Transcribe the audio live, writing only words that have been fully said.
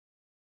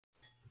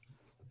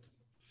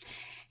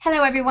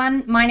Hello,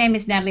 everyone. My name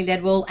is Natalie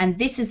Ledwell, and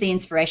this is the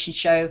Inspiration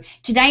Show.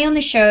 Today on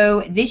the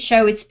show, this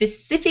show is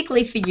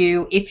specifically for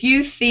you if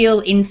you feel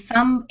in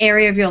some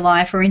area of your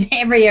life or in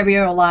every area of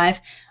your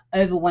life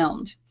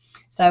overwhelmed.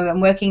 So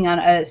I'm working on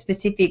a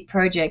specific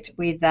project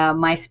with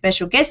my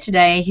special guest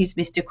today, who's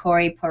Mr.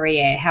 Corey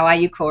Poirier. How are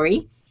you,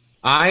 Corey?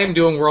 I am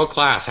doing world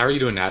class. How are you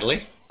doing,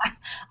 Natalie?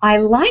 I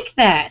like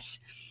that.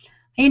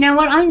 You know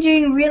what? I'm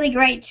doing really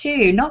great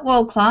too. Not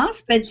world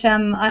class, but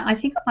I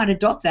think I might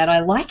adopt that. I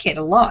like it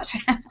a lot.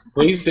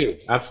 Please do.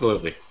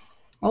 Absolutely.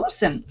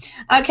 Awesome.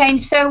 Okay,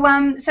 so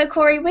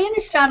Corey, we're going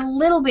to start a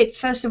little bit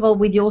first of all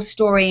with your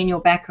story and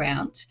your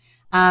background.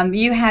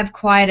 You have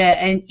quite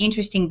an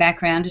interesting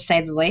background, to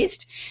say the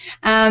least.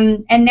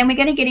 And then we're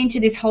going to get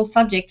into this whole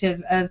subject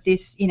of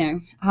this.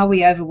 Are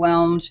we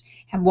overwhelmed?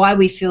 Why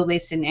we feel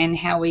this, and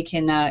how we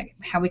can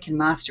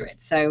master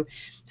it. So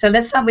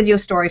let's start with your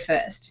story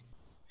first.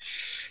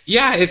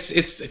 Yeah,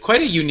 it's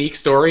quite a unique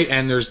story,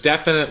 and there's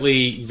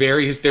definitely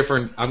various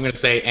different, I'm going to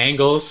say,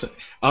 angles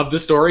of the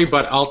story,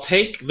 but I'll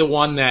take the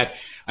one that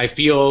I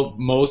feel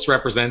most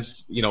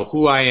represents,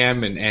 who I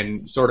am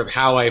and sort of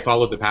how I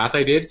followed the path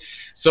I did.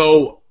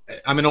 So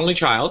I'm an only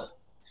child,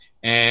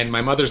 and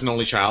my mother's an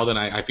only child, and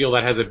I feel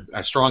that has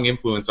a strong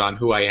influence on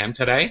who I am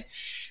today.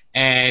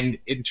 And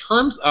in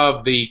terms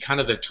of the kind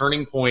of the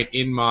turning point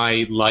in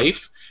my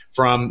life,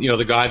 from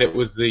the guy that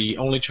was the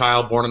only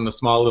child born in a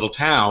small little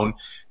town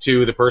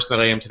to the person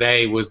that I am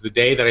today, was the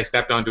day that I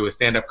stepped onto a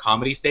stand-up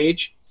comedy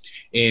stage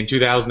in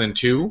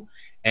 2002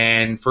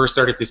 and first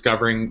started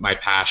discovering my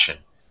passion.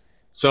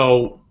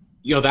 So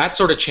that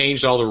sort of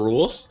changed all the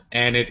rules,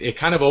 and it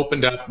kind of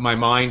opened up my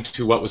mind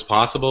to what was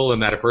possible,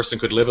 and that a person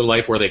could live a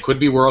life where they could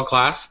be world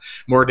class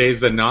more days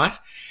than not.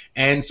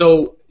 And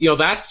so,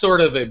 that's sort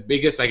of the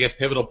biggest, I guess,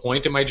 pivotal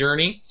point in my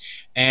journey.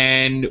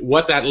 And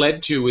what that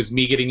led to was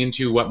me getting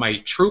into what my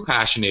true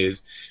passion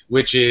is,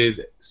 which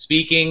is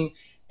speaking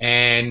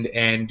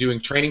and doing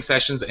training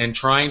sessions and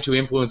trying to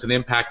influence and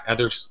impact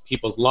other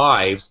people's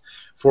lives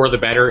for the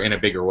better in a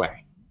bigger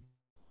way.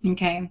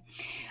 Okay.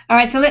 All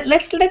right. So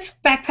let's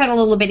backpedal a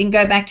little bit and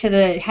go back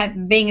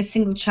to being a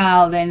single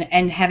child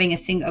and having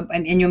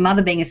and your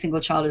mother being a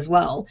single child as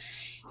well.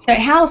 So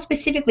how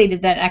specifically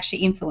did that actually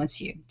influence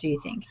you, do you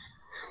think?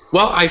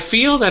 Well, I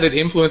feel that it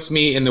influenced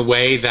me in the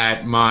way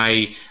that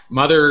my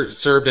mother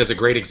served as a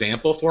great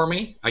example for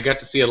me. I got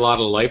to see a lot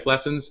of life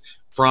lessons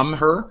from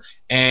her,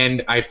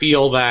 and I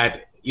feel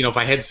that if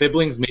I had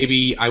siblings,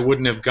 maybe I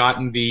wouldn't have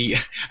gotten the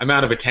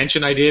amount of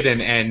attention I did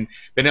and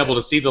been able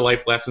to see the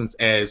life lessons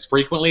as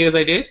frequently as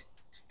I did,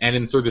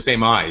 and through the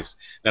same eyes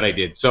that I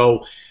did.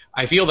 So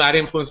I feel that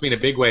influenced me in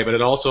a big way, but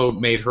it also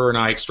made her and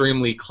I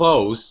extremely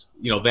close,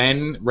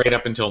 then right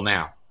up until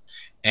now.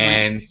 Right.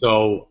 And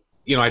so,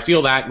 I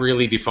feel that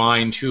really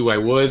defined who I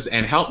was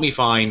and helped me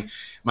find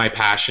my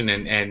passion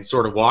and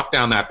sort of walk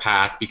down that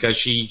path, because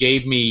she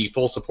gave me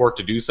full support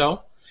to do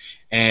so.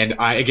 And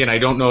I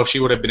don't know if she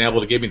would have been able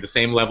to give me the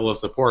same level of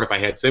support if I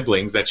had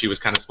siblings that she was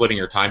kind of splitting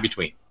her time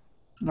between.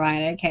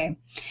 Right. Okay.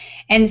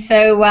 And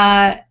so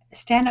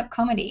stand-up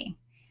comedy,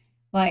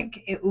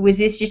 was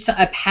this just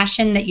a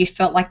passion that you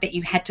felt like that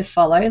you had to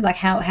follow? Like,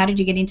 how did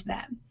you get into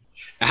that?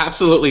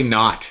 Absolutely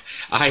not.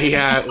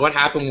 What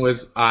happened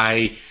was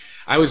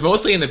I was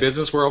mostly in the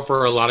business world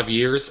for a lot of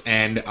years,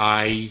 and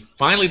I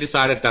finally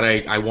decided that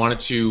I wanted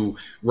to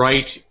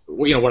write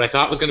what I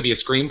thought was going to be a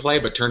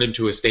screenplay, but turned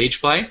into a stage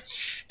play.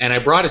 And I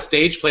brought a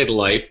stage play to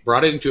life,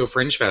 brought it into a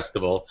fringe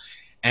festival,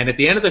 and at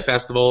the end of the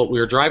festival, we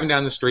were driving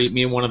down the street,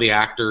 me and one of the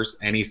actors,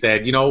 and he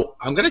said,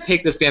 I'm going to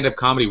take this stand-up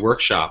comedy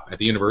workshop at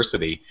the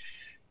university.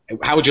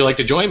 How would you like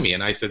to join me?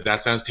 And I said,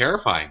 that sounds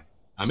terrifying.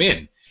 I'm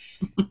in.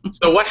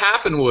 So what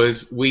happened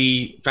was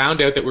we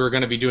found out that we were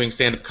going to be doing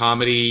stand-up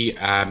comedy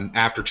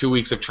after 2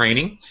 weeks of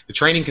training. The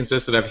training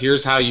consisted of,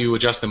 here's how you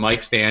adjust a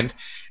mic stand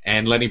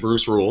and Lenny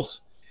Bruce rules.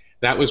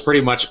 That was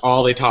pretty much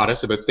all they taught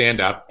us about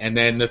stand-up. And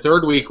then the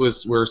third week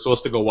was we were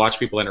supposed to go watch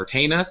people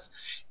entertain us,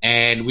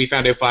 and we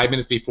found out 5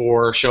 minutes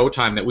before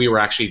showtime that we were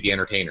actually the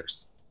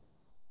entertainers.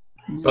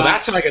 So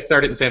that's how I got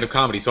started in stand-up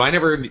comedy. So I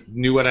never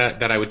knew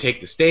that I would take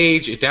the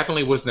stage. It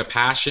definitely wasn't a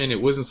passion. It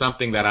wasn't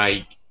something that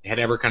I had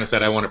ever kind of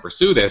said I want to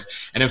pursue this.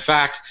 And in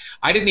fact,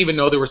 I didn't even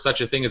know there was such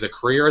a thing as a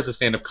career as a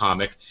stand-up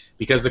comic,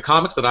 because the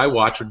comics that I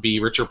watched would be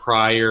Richard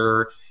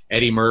Pryor,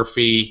 Eddie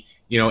Murphy,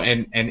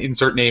 and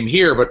insert name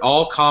here, but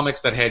all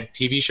comics that had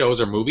TV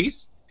shows or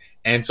movies.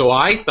 And so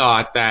I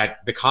thought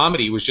that the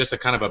comedy was just a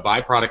kind of a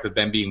byproduct of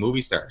them being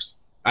movie stars.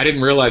 I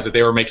didn't realize that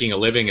they were making a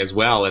living as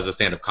well as a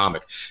stand-up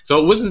comic. So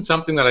it wasn't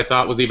something that I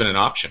thought was even an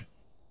option.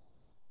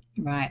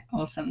 Right.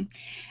 Awesome.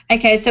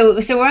 Okay, so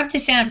we're up to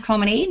stand-up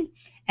comedy.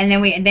 And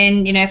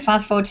then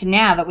fast forward to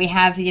now that we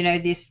have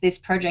this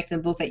project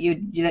and book that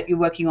you're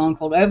working on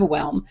called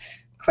Overwhelm, ?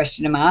 What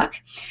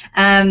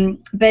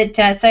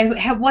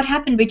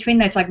happened between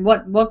those? Like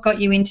what got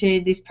you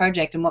into this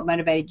project, and what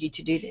motivated you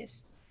to do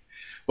this?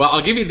 Well,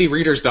 I'll give you the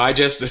Reader's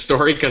Digest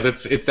story, because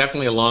it's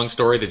definitely a long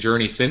story, the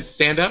journey since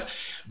stand-up.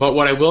 But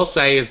what I will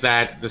say is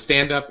that the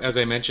stand-up, as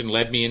I mentioned,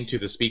 led me into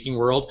the speaking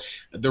world.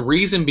 The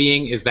reason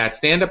being is that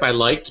stand-up I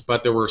liked,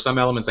 but there were some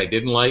elements I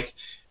didn't like.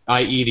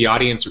 i.e. the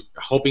audience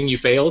hoping you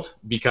failed,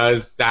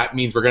 because that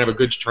means we're going to have a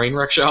good train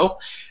wreck show.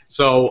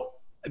 So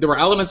there were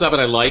elements of it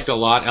I liked a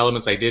lot,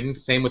 elements I didn't.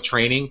 Same with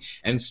training.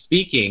 And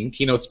speaking,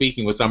 keynote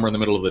speaking was somewhere in the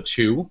middle of the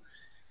two.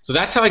 So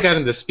that's how I got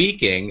into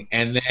speaking,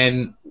 and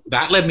then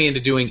that led me into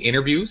doing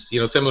interviews,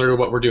 similar to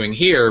what we're doing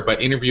here,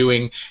 but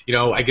interviewing,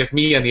 I guess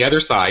me on the other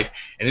side,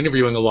 and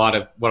interviewing a lot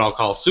of what I'll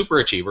call super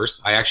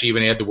achievers. I actually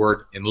even add the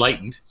word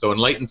enlightened, so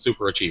enlightened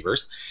super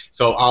achievers.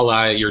 So a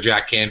la your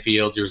Jack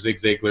Canfields, your Zig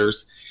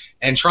Ziglars,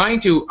 and trying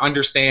to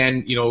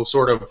understand,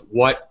 sort of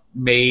what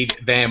made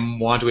them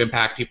want to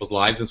impact people's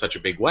lives in such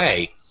a big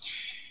way.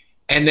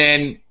 And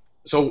then,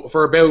 so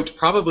for about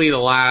probably the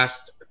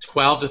last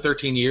 12 to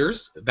 13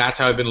 years, that's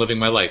how I've been living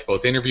my life,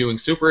 both interviewing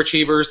super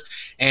achievers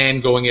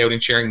and going out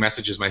and sharing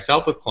messages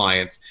myself with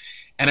clients.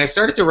 And I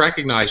started to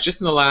recognize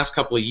just in the last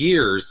couple of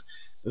years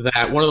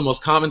that one of the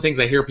most common things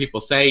I hear people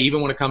say,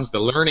 even when it comes to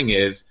learning,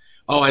 is,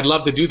 oh, I'd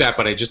love to do that,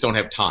 but I just don't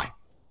have time.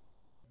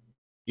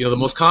 The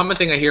most common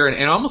thing I hear,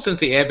 and almost since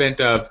the advent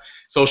of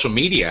social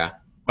media,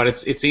 but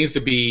it seems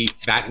to be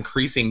that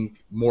increasing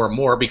more and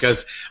more,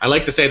 because I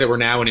like to say that we're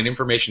now in an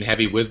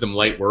information-heavy,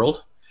 wisdom-light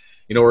world.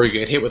 Where you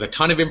get hit with a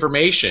ton of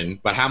information,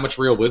 but how much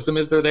real wisdom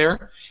is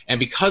there? And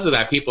because of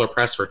that, people are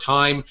pressed for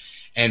time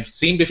and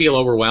seem to feel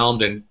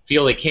overwhelmed and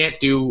feel they can't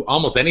do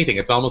almost anything.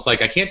 It's almost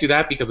like, I can't do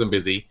that because I'm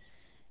busy,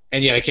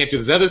 and yet I can't do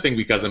this other thing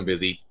because I'm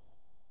busy.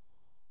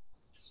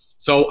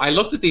 So I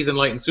looked at these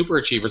enlightened super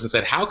achievers and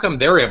said, how come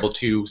they're able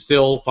to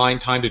still find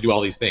time to do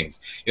all these things?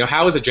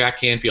 How is a Jack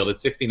Canfield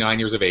at 69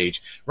 years of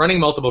age, running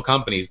multiple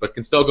companies, but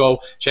can still go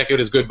check out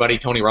his good buddy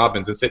Tony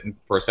Robbins and sit in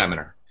for a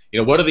seminar?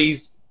 What are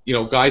these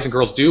guys and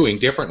girls doing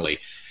differently?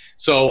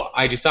 So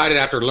I decided,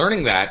 after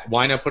learning that,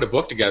 why not put a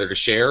book together to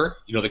share,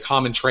 the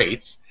common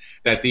traits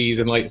that these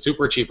enlightened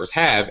super achievers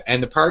have.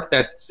 And the part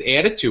that's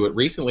added to it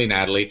recently,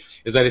 Natalie,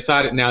 is I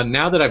decided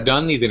now that I've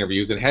done these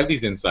interviews and have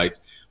these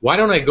insights, why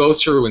don't I go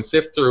through and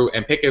sift through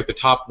and pick out the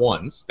top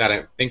ones that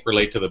I think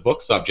relate to the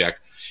book subject.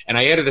 And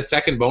I added a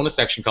second bonus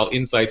section called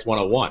Insights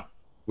 101,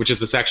 which is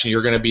the section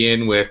you're going to be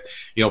in with,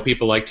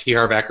 people like T.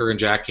 Harv Eker and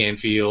Jack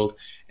Canfield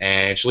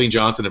and Chalene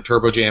Johnson of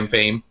Turbo Jam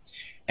fame.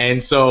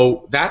 And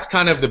so that's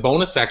kind of the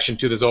bonus section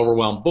to this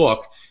overwhelmed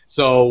book.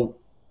 So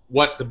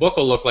what the book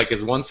will look like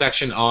is one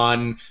section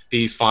on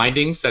these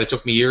findings that it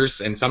took me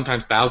years and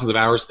sometimes thousands of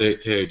hours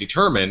to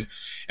determine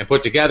and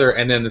put together,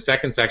 and then the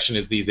second section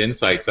is these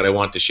insights that I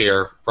want to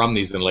share from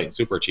these enlightened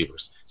super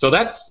achievers. So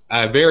that's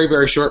a very,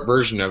 very short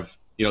version of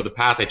the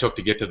path I took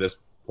to get to this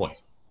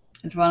point.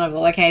 It's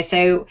wonderful. Okay,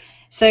 so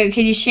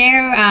can you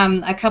share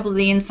a couple of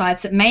the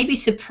insights that maybe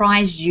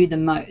surprised you the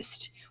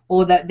most,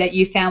 or that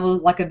you found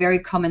was like a very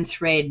common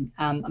thread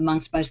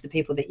amongst most of the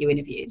people that you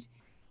interviewed?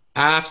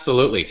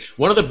 Absolutely.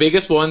 One of the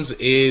biggest ones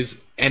is,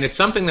 and it's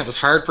something that was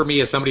hard for me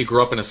as somebody who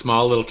grew up in a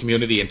small little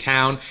community in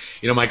town.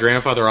 My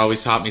grandfather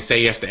always taught me,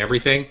 say yes to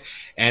everything.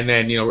 And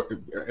then,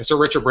 Sir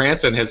Richard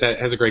Branson has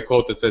a great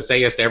quote that says, say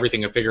yes to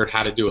everything and figure out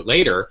how to do it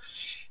later.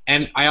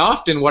 And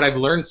what I've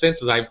learned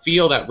since is I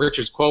feel that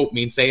Richard's quote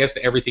means say yes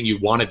to everything you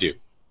want to do.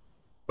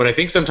 But I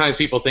think sometimes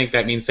people think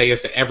that means say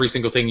yes to every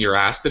single thing you're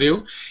asked to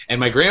do. And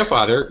my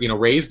grandfather,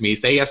 raised me,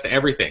 say yes to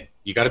everything.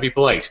 You got to be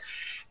polite.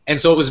 And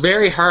so it was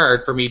very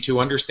hard for me to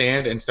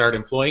understand and start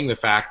employing the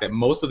fact that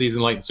most of these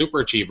enlightened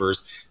super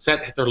achievers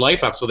set their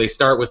life up so they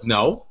start with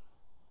no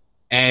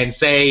and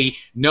say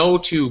no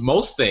to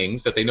most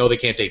things that they know they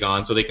can't take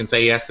on, so they can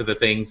say yes to the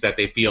things that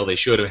they feel they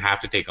should and have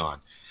to take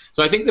on.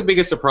 So I think the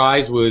biggest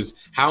surprise was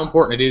how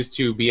important it is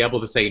to be able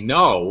to say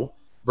no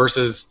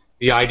versus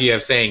the idea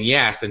of saying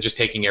yes and just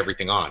taking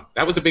everything on.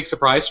 That was a big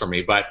surprise for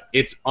me, but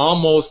it's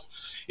almost,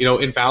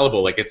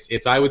 infallible. Like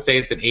it's I would say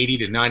it's an 80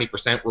 to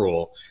 90%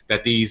 rule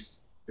that these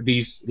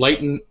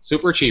enlightened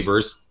super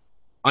achievers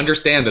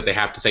understand that they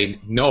have to say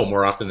no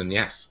more often than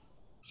yes.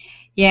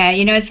 Yeah,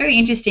 it's very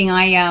interesting.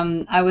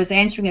 I was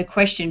answering a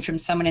question from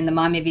someone in the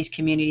My Movies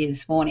community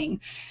this morning,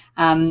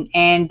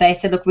 and they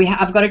said, "Look,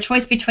 I've got a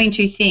choice between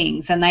two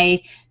things," and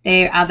they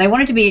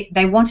want to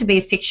be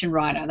a fiction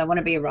writer. They want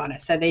to be a writer.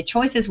 So their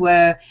choices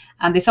were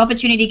this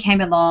opportunity came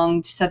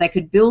along so they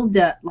could build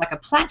a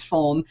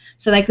platform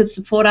so they could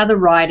support other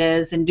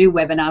writers and do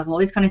webinars and all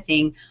this kind of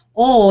thing.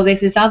 Or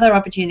there's this other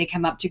opportunity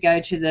come up to go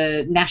to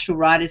the National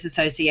Writers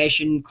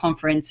Association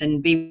conference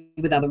and be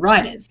with other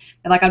writers.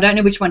 They're like, I don't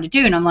know which one to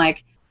do. And I'm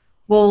like,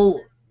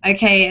 well,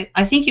 okay,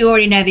 I think you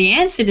already know the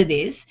answer to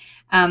this.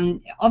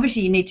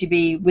 Obviously, you need to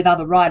be with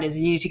other writers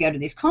and you need to go to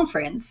this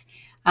conference.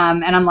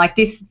 And I'm like,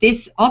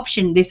 this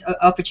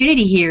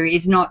opportunity here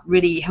is not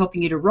really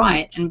helping you to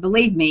write. And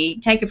believe me,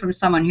 take it from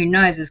someone who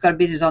knows has got a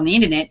business on the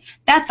internet.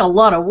 That's a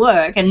lot of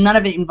work, and none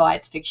of it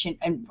involves fiction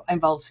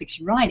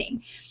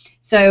writing.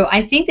 So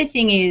I think the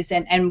thing is,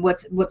 and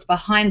what's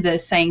behind the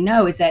saying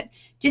no is that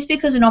just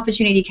because an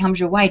opportunity comes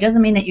your way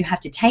doesn't mean that you have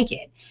to take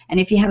it.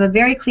 And if you have a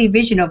very clear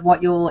vision of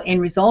what your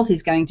end result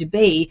is going to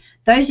be,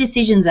 those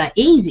decisions are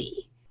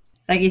easy,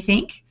 don't you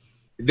think?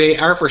 They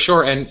are for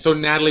sure. And so,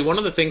 Natalie, one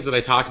of the things that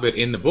I talk about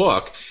in the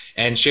book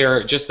and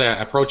share just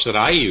the approach that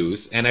I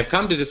use, and I've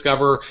come to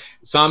discover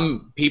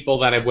some people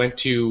that I went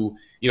to,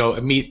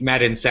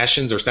 met in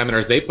sessions or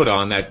seminars they put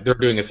on that they're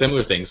doing a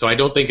similar thing. So I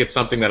don't think it's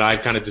something that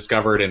I've kind of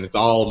discovered and it's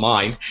all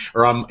mine,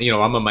 or I'm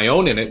on my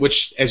own in it.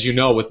 Which, as you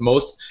know, with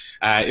most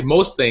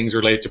things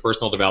related to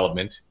personal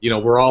development,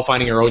 we're all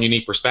finding our own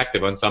unique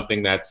perspective on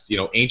something that's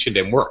ancient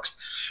and works.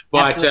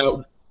 But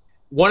Absolutely.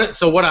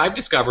 so what I've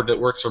discovered that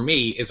works for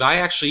me is I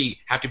actually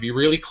have to be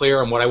really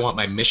clear on what I want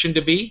my mission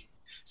to be.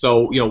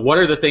 So, what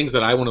are the things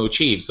that I want to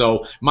achieve?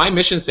 So my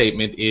mission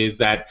statement is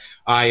that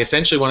I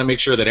essentially want to make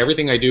sure that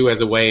everything I do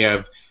as a way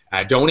of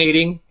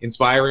donating,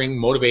 inspiring,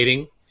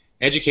 motivating,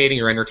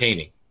 educating, or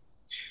entertaining.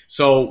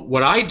 So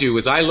what I do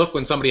is I look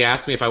when somebody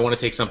asks me if I want to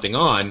take something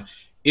on,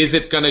 is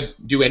it going to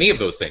do any of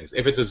those things?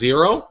 If it's a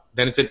 0,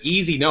 then it's an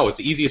easy no. It's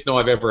the easiest no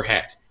I've ever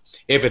had.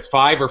 If it's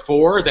 5 or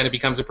 4, then it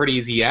becomes a pretty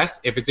easy yes.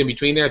 If it's in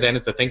between there, then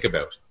it's a think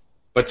about.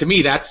 But to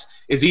me, that's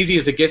as easy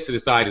as it gets to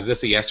decide, is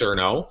this a yes or a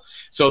no?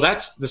 So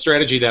that's the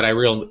strategy that I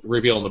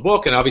reveal in the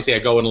book, and obviously I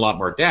go in a lot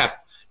more depth.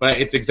 But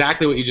it's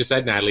exactly what you just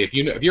said, Natalie. If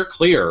you're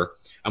clear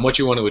on what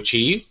you want to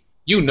achieve,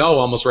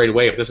 almost right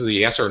away if this is a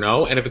yes or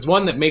no. And if it's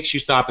one that makes you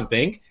stop and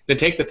think, then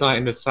take the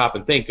time to stop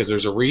and think because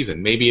there's a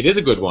reason. Maybe it is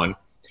a good one,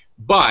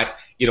 but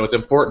it's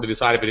important to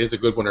decide if it is a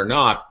good one or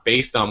not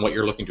based on what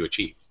you're looking to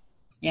achieve.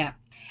 Yeah.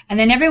 And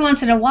then every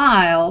once in a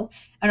while,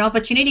 an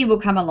opportunity will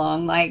come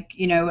along. Like,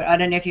 I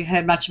don't know if you've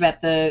heard much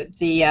about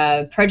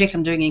the project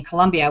I'm doing in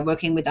Colombia,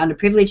 working with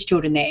underprivileged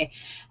children there.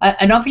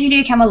 An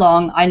opportunity to come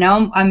along. I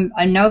know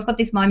I've got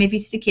this Miami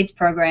Vista for Kids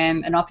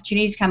program. An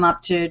opportunity to come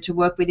up to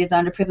work with these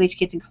underprivileged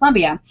kids in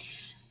Colombia.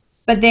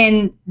 But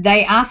then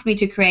they asked me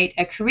to create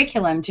a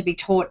curriculum to be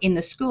taught in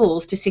the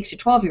schools to 6 to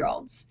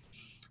 12-year-olds.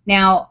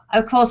 Now,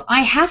 of course,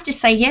 I have to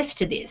say yes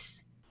to this.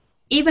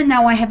 Even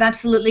though I have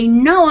absolutely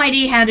no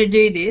idea how to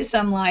do this,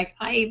 I'm like,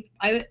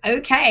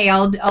 okay,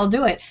 I'll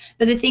do it.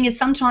 But the thing is,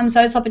 sometimes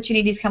those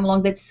opportunities come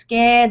along that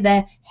scare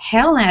the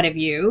hell out of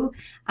you,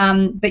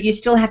 but you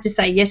still have to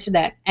say yes to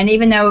that. And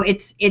even though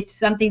it's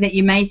something that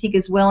you may think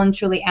is well and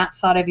truly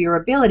outside of your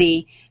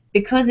ability,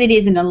 because it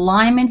is in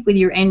alignment with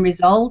your end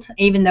result,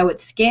 even though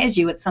it scares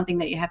you, it's something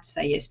that you have to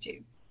say yes to.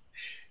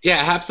 Yeah,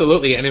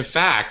 absolutely. And in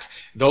fact,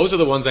 those are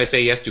the ones I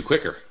say yes to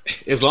quicker.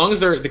 As long as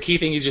the key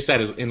thing you just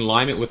said is in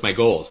alignment with my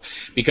goals.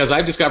 Because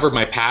I've discovered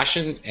my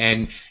passion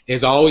and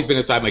has always been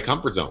outside my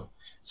comfort zone.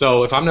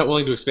 So if I'm not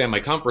willing to expand my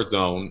comfort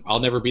zone,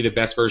 I'll never be the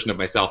best version of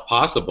myself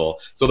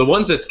possible. So the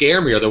ones that scare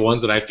me are the ones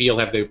that I feel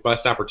have the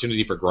best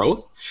opportunity for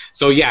growth.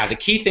 So yeah, the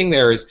key thing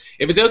there is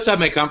if it's outside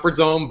my comfort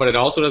zone, but it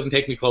also doesn't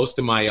take me close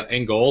to my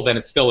end goal, then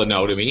it's still a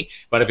no to me.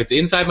 But if it's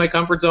inside my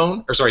comfort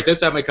zone, it's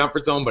outside my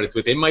comfort zone, but it's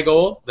within my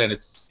goal, then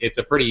it's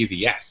a pretty easy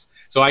yes.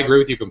 So I agree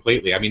with you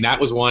completely. I mean, that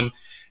was one,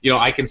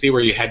 I can see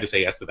where you had to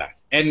say yes to that.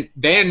 And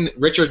then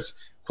Richard's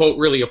quote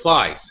really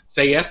applies.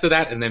 Say yes to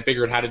that and then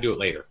figure out how to do it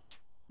later.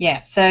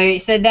 Yeah, so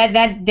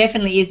that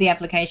definitely is the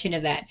application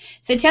of that.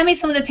 So tell me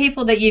some of the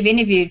people that you've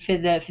interviewed for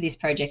this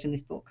project and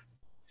this book.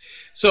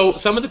 So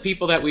some of the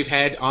people that we've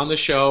had on the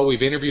show,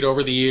 we've interviewed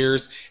over the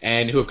years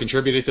and who have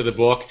contributed to the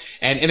book,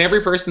 and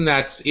every person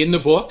that's in the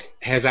book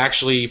has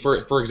actually,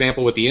 for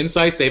example, with the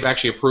insights, they've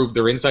actually approved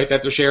their insight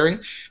that they're sharing.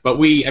 But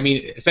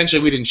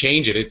essentially we didn't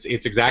change it.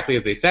 It's exactly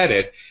as they said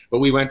it, but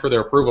we went for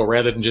their approval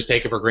rather than just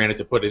take it for granted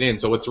to put it in.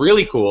 So what's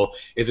really cool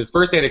is it's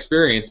firsthand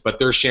experience, but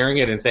they're sharing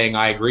it and saying,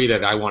 I agree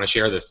that I want to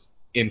share this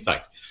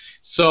insight.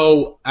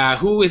 So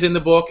who is in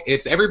the book?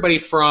 It's everybody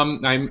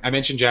from, I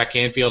mentioned Jack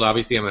Canfield.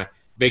 Obviously, I'm a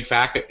big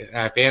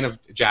fan of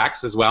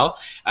Jack's as well.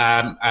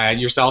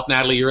 Yourself,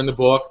 Natalie, you're in the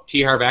book.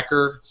 T. Harv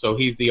Eker, so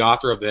he's the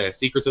author of The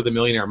Secrets of the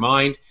Millionaire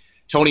Mind.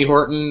 Tony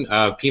Horton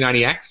of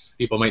P90X.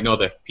 People might know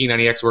the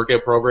P90X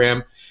workout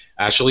program.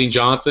 Chalene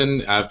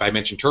Johnson, I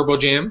mentioned Turbo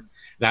Jam,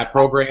 that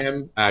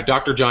program.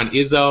 Dr. John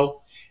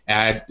Izzo.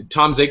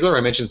 Tom Ziglar,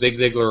 I mentioned Zig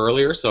Ziglar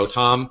earlier, so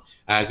Tom,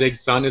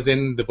 Zig's son, is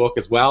in the book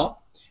as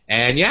well.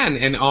 And yeah,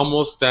 and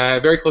almost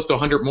very close to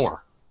 100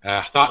 more.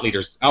 Thought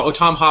leaders.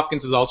 Tom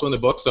Hopkins is also in the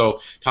book.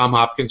 So Tom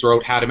Hopkins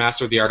wrote How to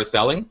Master the Art of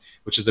Selling,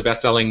 which is the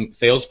best-selling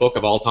sales book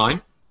of all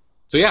time.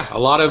 So yeah, a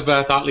lot of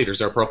thought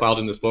leaders are profiled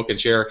in this book and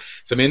share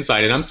some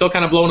insight. And I'm still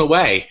kind of blown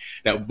away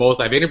that both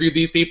I've interviewed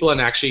these people and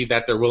actually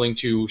that they're willing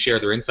to share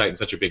their insight in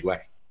such a big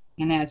way.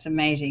 And that's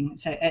amazing.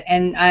 So,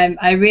 and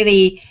I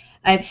really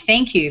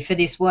thank you for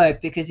this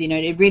work because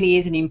it really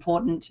is an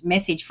important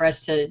message for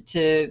us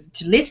to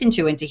listen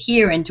to and to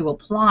hear and to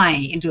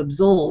apply and to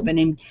absorb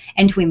and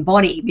to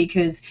embody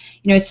because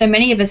so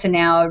many of us are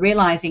now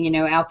realizing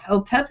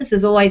our purpose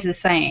is always the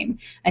same.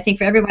 I think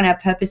for everyone our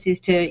purpose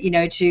is to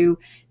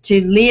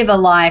live a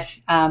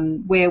life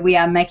where we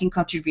are making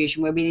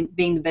contribution, where we're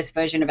being the best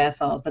version of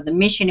ourselves, but the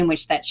mission in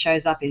which that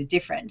shows up is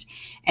different.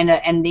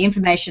 And the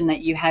information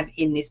that you have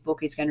in this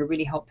book is going to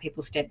really help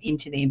people step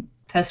into their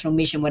personal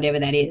mission, whatever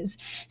that is.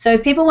 So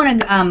if people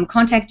want to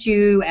contact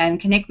you and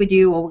connect with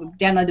you or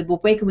download the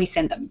book, where can we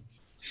send them?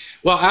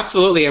 Well,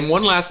 absolutely. And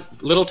one last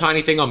little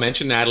tiny thing I'll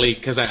mention, Natalie,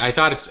 because I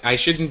thought I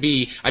shouldn't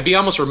be, I'd be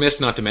almost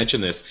remiss not to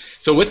mention this.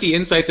 So with the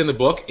insights in the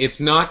book, it's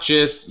not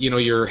just,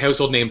 your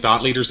household name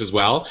thought leaders as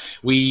well.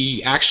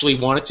 We actually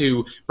wanted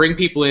to bring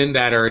people in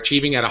that are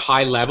achieving at a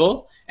high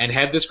level and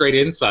have this great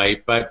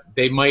insight, but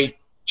they might,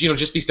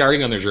 just be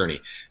starting on their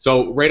journey.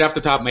 So right off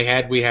the top of my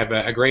head, we have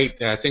a great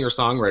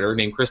singer-songwriter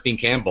named Christine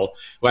Campbell,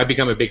 who I've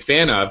become a big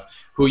fan of,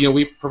 who,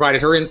 we provided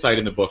her insight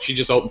in the book. She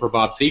just opened for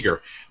Bob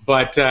Seger.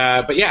 But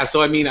yeah,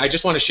 so I mean, I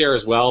just want to share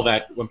as well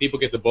that when people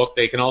get the book,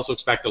 they can also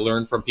expect to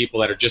learn from people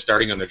that are just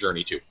starting on their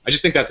journey too. I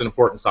just think that's an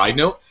important side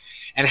note.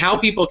 And how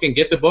people can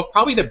get the book,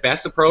 probably the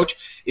best approach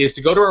is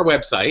to go to our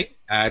website.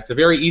 It's a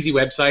very easy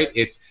website.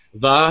 It's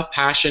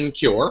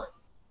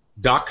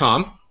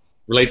thepassioncure.com.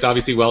 Relates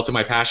obviously well to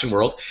my passion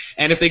world.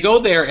 And if they go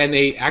there and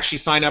they actually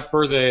sign up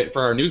for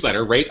our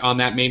newsletter right on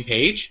that main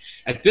page,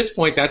 at this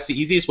point that's the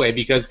easiest way,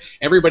 because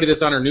everybody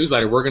that's on our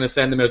newsletter, we're going to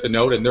send them out the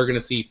note and they're going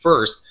to see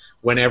first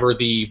whenever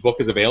the book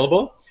is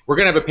available. We're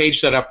going to have a page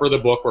set up for the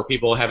book where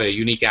people have a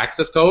unique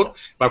access code,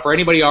 but for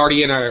anybody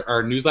already in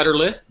our newsletter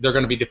list, they're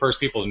going to be the first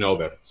people to know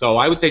about it. So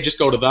I would say just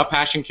go to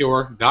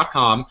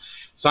thepassioncure.com,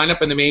 sign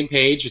up on the main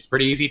page. It's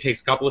pretty easy. It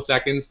takes a couple of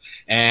seconds,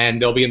 and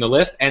they'll be in the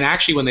list. And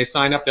actually, when they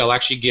sign up, they'll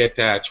actually get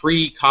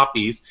 3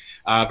 copies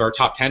of our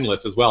top 10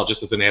 list as well,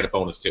 just as an added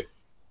bonus too.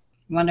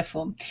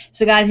 Wonderful.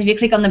 So guys, if you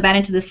click on the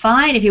banner to the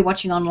side if you're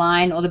watching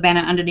online, or the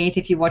banner underneath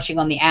if you're watching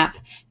on the app,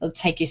 it'll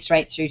take you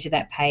straight through to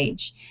that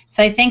page.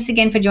 So thanks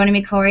again for joining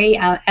me, Corey.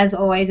 As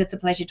always, it's a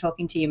pleasure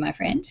talking to you, my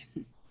friend.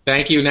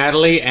 Thank you,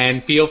 Natalie,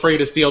 and feel free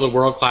to steal the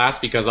world class,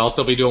 because I'll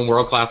still be doing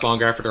world class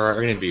long after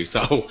our interview.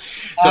 So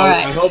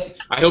right.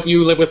 I hope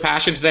you live with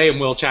passion today, and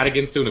we'll chat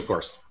again soon, of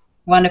course.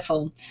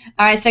 Wonderful.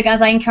 All right, so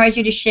guys, I encourage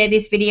you to share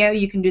this video.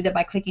 You can do that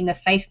by clicking the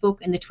Facebook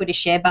and the Twitter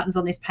share buttons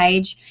on this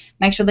page.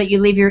 Make sure that you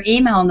leave your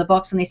email in the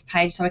box on this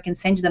page so I can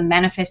send you the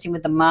Manifesting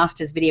with the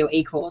Masters video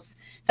e-course.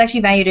 It's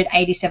actually valued at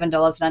 $87, and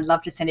I'd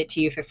love to send it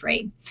to you for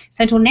free.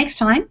 So until next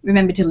time,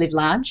 remember to live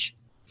large,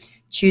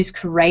 choose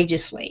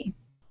courageously,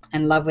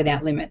 and love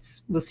without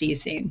limits. We'll see you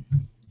soon.